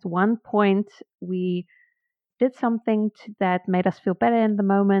 And at one point, we did something that made us feel better in the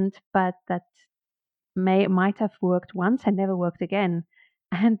moment, but that might have worked once and never worked again.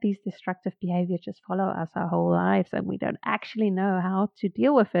 And these destructive behaviors just follow us our whole lives, and we don't actually know how to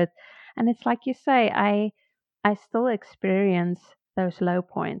deal with it. And it's like you say, I still experience those low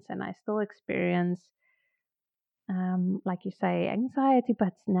points, and I still experience, like you say, anxiety.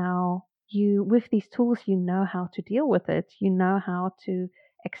 But now you, with these tools, you know how to deal with it. You know how to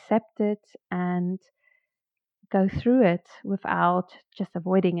accept it and go through it without just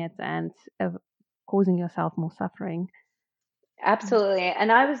avoiding it and causing yourself more suffering. Absolutely.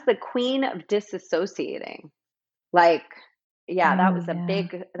 And I was the queen of disassociating. Like, yeah, Oh, yeah. that was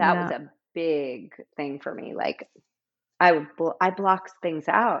No. a big thing for me. Like, I blocked things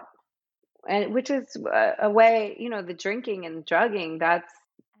out, and which is a way, the drinking and drugging.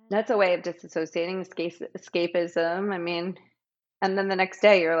 That's a way of disassociating, escapism. I mean, and then the next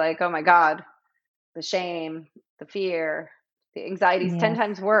day you're like, oh my God, the shame, the fear, the anxiety is 10 Yes.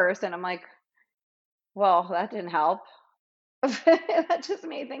 times worse. And I'm like, well, that didn't help. That just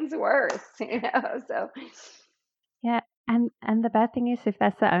made things worse. So, Yeah, and the bad thing is, if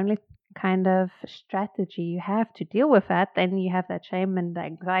that's the only kind of strategy you have to deal with that, then you have that shame and the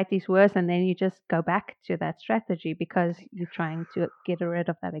anxiety is worse, and then you just go back to that strategy because you're trying to get rid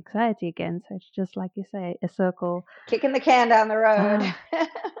of that anxiety again. So it's just like you say, a circle. kicking the can down the road, Ah,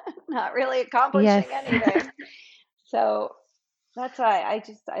 not really yes. accomplishing anything. So that's why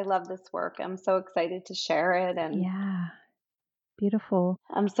I love this work. I'm so excited to share it, and Yeah, beautiful.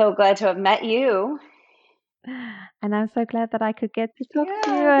 I'm so glad to have met you. And I'm so glad that I could get to talk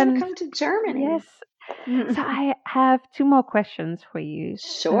to you. Yeah, gotta And come to Germany. yes, so I have two more questions for you.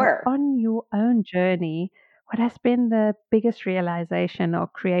 So, Sure. on your own journey, what has been the biggest realization or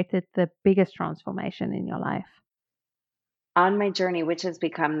created the biggest transformation in your life? On my journey, which has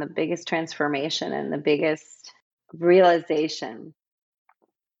become the biggest transformation and the biggest realization.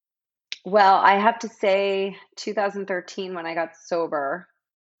 Well, I have to say 2013 when I got sober,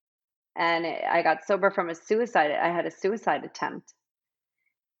 and I got sober from I had a suicide attempt,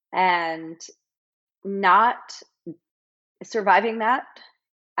 and not surviving that,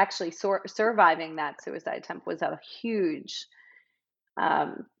 actually surviving that suicide attempt was a huge,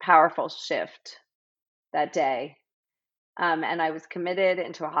 powerful shift that day. And I was committed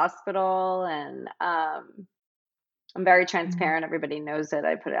into a hospital, and I'm very Mm. transparent. Everybody knows it.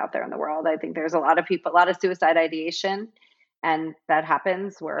 I put it out there in the world. I think there's a lot of people, a lot of suicide ideation, and that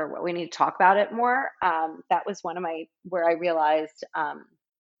happens where we need to talk about it more. That was one of where I realized,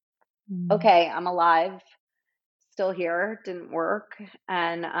 Mm. okay, I'm alive, still here, didn't work.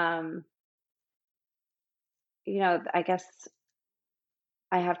 And, I guess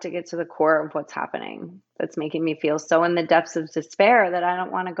I have to get to the core of what's happening that's making me feel so in the depths of despair that I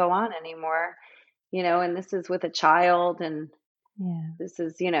don't want to go on anymore. And this is with a child, and Yeah. this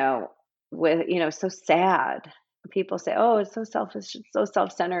is, with, so sad. People say, oh, it's so selfish, it's so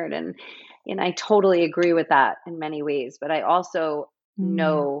self-centered. And I totally agree with that in many ways. But I also Mm.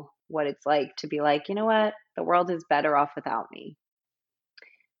 know what it's like to be like, you know what? The world is better off without me.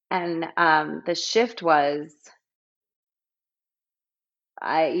 And the shift was,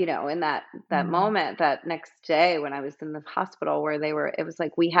 in that Mm. moment, that next day when I was in the hospital, where it was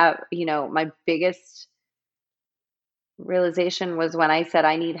like, we have, my biggest realization was when I said,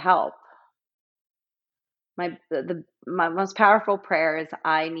 I need help. My most powerful prayer is,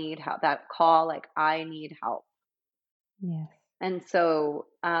 I need help. That call, like, I need help. Yes. And so,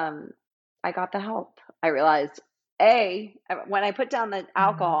 I got the help. I realized, when I put down the Mm.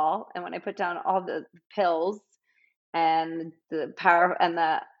 alcohol, and when I put down all the pills and the power and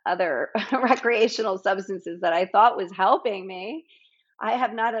the other recreational substances that I thought was helping me, I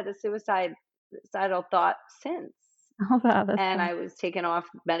have not had a suicidal thought since. Oh, wow, that's And fun. I was taken off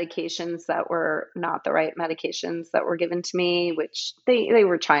medications that were not the right medications that were given to me, which they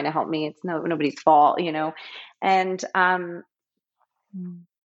were trying to help me. It's nobody's fault. And Mm.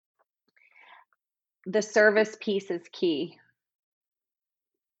 the service piece is key.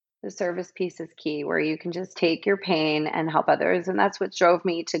 The service piece is key, where you can just take your pain and help others. And that's what drove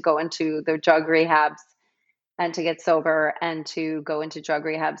me to go into the drug rehabs, and to get sober, and to go into drug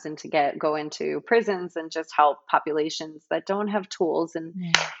rehabs, and to go into prisons and just help populations that don't have tools. And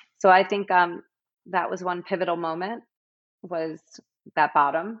Yeah. so I think, that was one pivotal moment, was that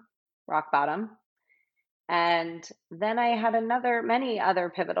rock bottom. And then I had many other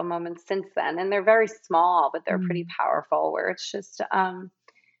pivotal moments since then, and they're very small, but they're pretty Mm. powerful, where it's just,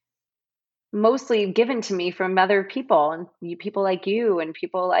 mostly given to me from other people, and people like you, and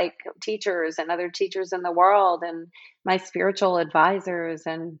people like teachers and other teachers in the world, and my spiritual advisors,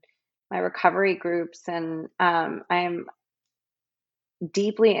 and my recovery groups. And I am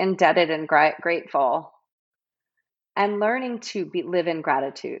deeply indebted and grateful, and learning to live in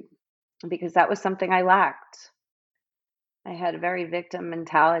gratitude, because that was something I lacked. I had a very victim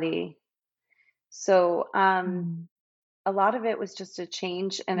mentality. So, Mm. a lot of it was just a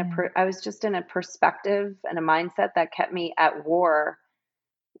change, and Yeah. I was just in a perspective and a mindset that kept me at war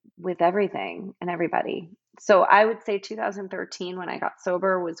with everything and everybody. So I would say 2013, when I got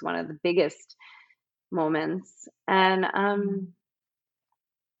sober, was one of the biggest moments. Mm.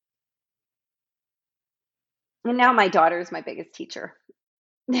 And now my daughter is my biggest teacher.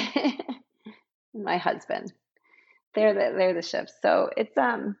 My husband. They're the shifts. So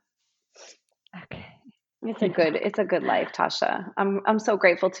Okay. it's a good life, Tasha. I'm so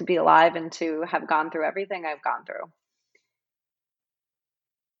grateful to be alive and to have gone through everything I've gone through.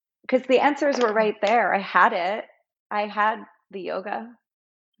 Because the answers were right there. I had it. I had the yoga.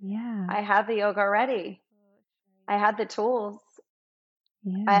 Yeah. I had the yoga already. I had the tools.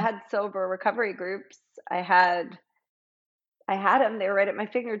 I Yeah. had sober recovery groups. I had them. They were right at my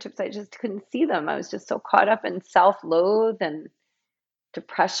fingertips. I just couldn't see them. I was just so caught up in self-loathe and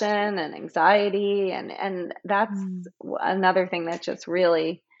depression and anxiety, and that's another thing that just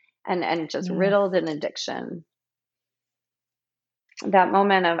really and just Yes. riddled in addiction. That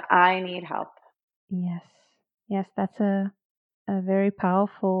moment of I need help. Yes. Yes, that's a very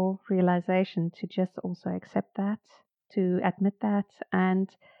powerful realization to just also accept that, to admit that, and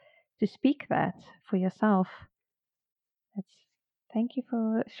to speak that for yourself. Thank you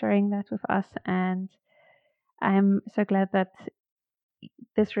for sharing that with us. And I'm so glad that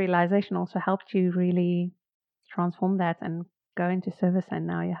this realization also helped you really transform that and go into service. And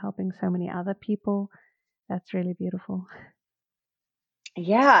now you're helping so many other people. That's really beautiful.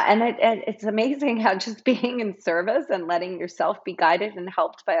 Yeah, and it's amazing how just being in service and letting yourself be guided and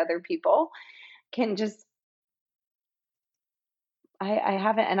helped by other people can just I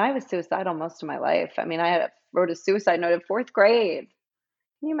haven't, and I was suicidal most of my life. I mean, wrote a suicide note in fourth grade.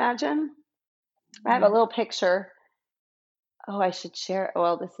 Can you imagine? I have a little picture. Oh, I should share.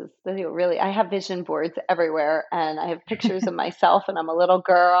 Well, this is really, I have vision boards everywhere and I have pictures of myself and I'm a little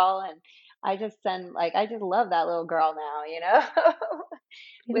girl and I just I just love that little girl now,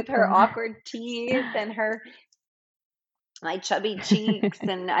 with her Beautiful. awkward teeth and my chubby cheeks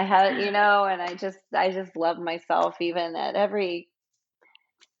and I had, and I just love myself even at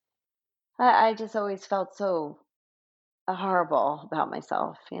I just always felt so horrible about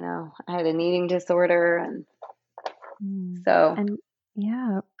myself. I had an eating disorder and so. And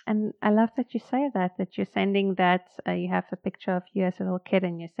yeah, and I love that you say that you're sending that, you have a picture of you as a little kid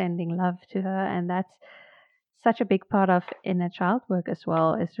and you're sending love to her. And that's such a big part of inner child work as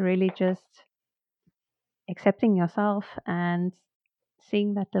well, is really just accepting yourself and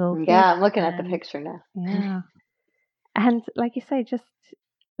seeing that little kid. Yeah, I'm looking at the And picture now. yeah. And like you say, just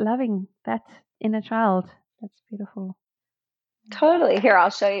loving that inner child. That's beautiful. Totally. Here, I'll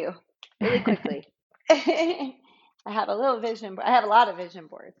show you really quickly. I have a little vision. I have a lot of vision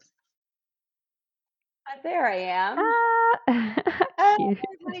boards. There I am. Oh, Cute.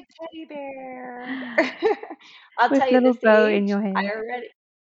 there's my teddy bear. I'll With tell you, little this bow in age, your hair.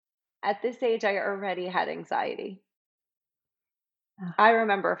 at this age, I already had anxiety. Ah. I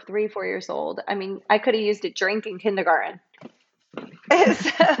remember 3, 4 years old. I mean, I could have used a drink in kindergarten.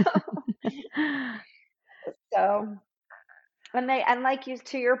 So, and like you,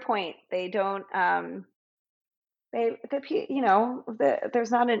 to your point, they don't,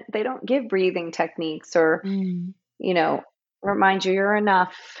 there's not they don't give breathing techniques or, Mm, remind you you're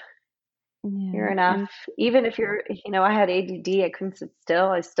enough. You're yeah, enough. and Even if I had ADD, I couldn't sit still.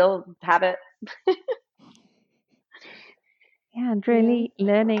 I still have it. and You know? really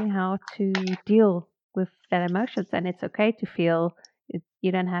learning how to deal with that emotions, and it's okay to feel it.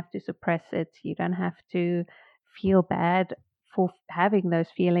 You don't have to suppress it. You don't have to feel bad for having those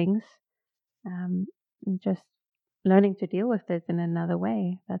feelings. And just learning to deal with it in another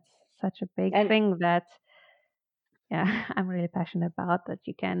way. That's such a big And thing that, yeah, I'm really passionate about, that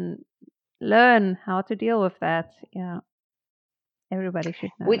you can learn how to deal with that. Yeah, everybody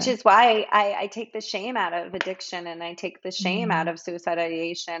should know which that. is why I take the shame out of addiction and I take the shame out Mm, of suicide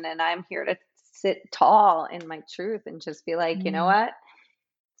ideation. And I'm here to sit tall in my truth and just be like, you know mm, what?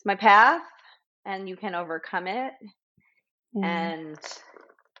 It's my path and you can overcome it. yeah, And,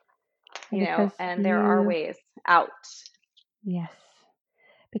 and because and there are you, ways out. yes,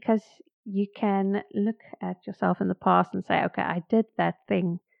 because you can look at yourself in the past and say, okay, I did that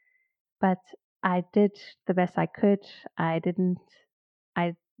thing, but I did the best I could. I didn't,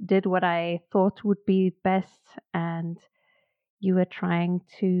 I did what I thought would be best, and you were trying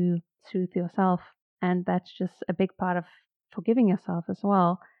to soothe yourself. And that's just a big part of forgiving yourself as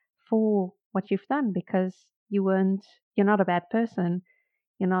well for what you've done, because you're not a bad person.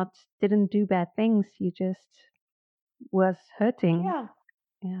 You're not, didn't do bad things. You just was hurting. Yeah,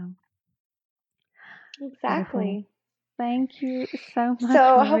 Yeah. Beautiful. exactly. Thank you so much,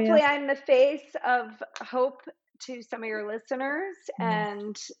 So Maria. hopefully I'm the face of hope to some of your listeners Yes.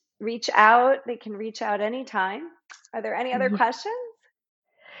 and reach out. They can reach out anytime. Are there any other Yeah. questions?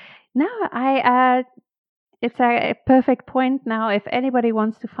 No, it's a perfect point now. If anybody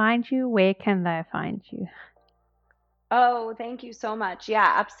wants to find you, where can they find you? Oh, thank you so much.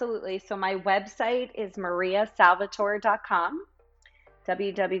 Yeah, absolutely. So my website is mariasalvatore.com,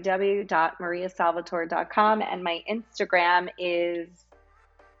 www.mariasalvatore.com, and my Instagram is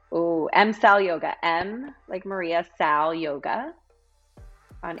msal yoga, M like Maria, Sal Yoga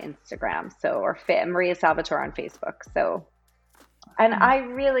on Instagram. So, or Maria Salvatore on Facebook. So, and I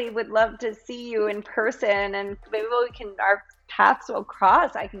really would love to see you in person, and maybe our paths will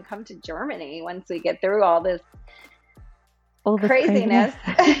cross. I can come to Germany once we get through all this craziness.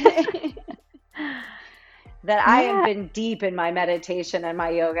 That I have been deep in my meditation and my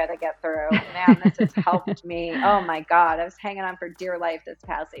yoga to get through. Man, this has helped me. Oh my God. I was hanging on for dear life this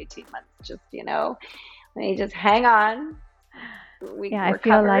past 18 months. Just, let me just hang on. I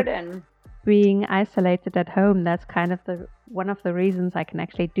feel like being isolated at home, that's kind of one of the reasons I can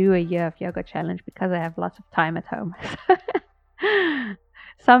actually do a year of yoga challenge, because I have lots of time at home.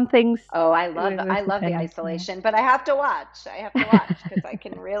 Some things. Oh, I love the isolation, but I have to watch because I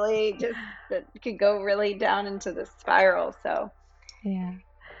can really it could go really down into the spiral. So yeah,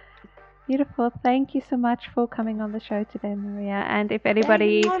 beautiful. Thank you so much for coming on the show today, Maria. And if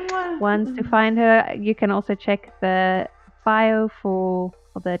anybody wants to find her, you can also check the bio or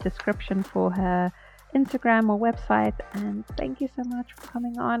the description for her Instagram or website. And thank you so much for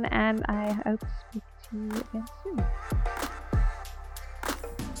coming on, and I hope to speak to you again soon.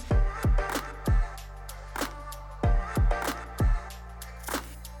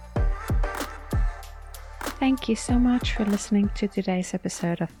 Thank you so much for listening to today's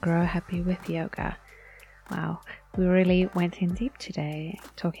episode of Grow Happy with Yoga. Wow, we really went in deep today,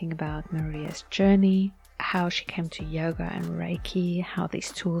 talking about Maria's journey, how she came to yoga and Reiki, how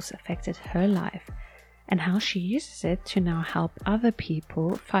these tools affected her life, and how she uses it to now help other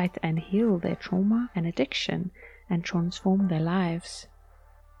people fight and heal their trauma and addiction and transform their lives.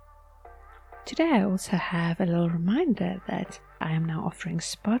 Today I also have a little reminder that I am now offering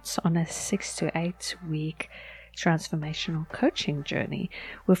spots on a 6 to 8 week transformational coaching journey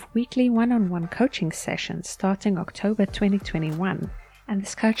with weekly one-on-one coaching sessions starting October 2021. And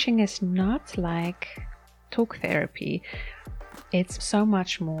this coaching is not like talk therapy. It's so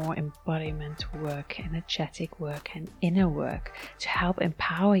much more embodiment work, energetic work, and inner work to help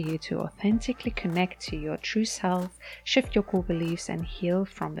empower you to authentically connect to your true self, shift your core beliefs, and heal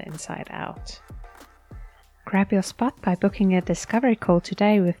from the inside out. Grab your spot by booking a discovery call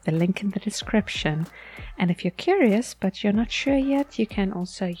today with the link in the description. And if you're curious but you're not sure yet, you can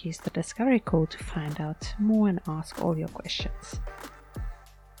also use the discovery call to find out more and ask all your questions.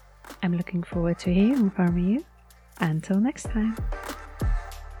 I'm looking forward to hearing from you. Until next time.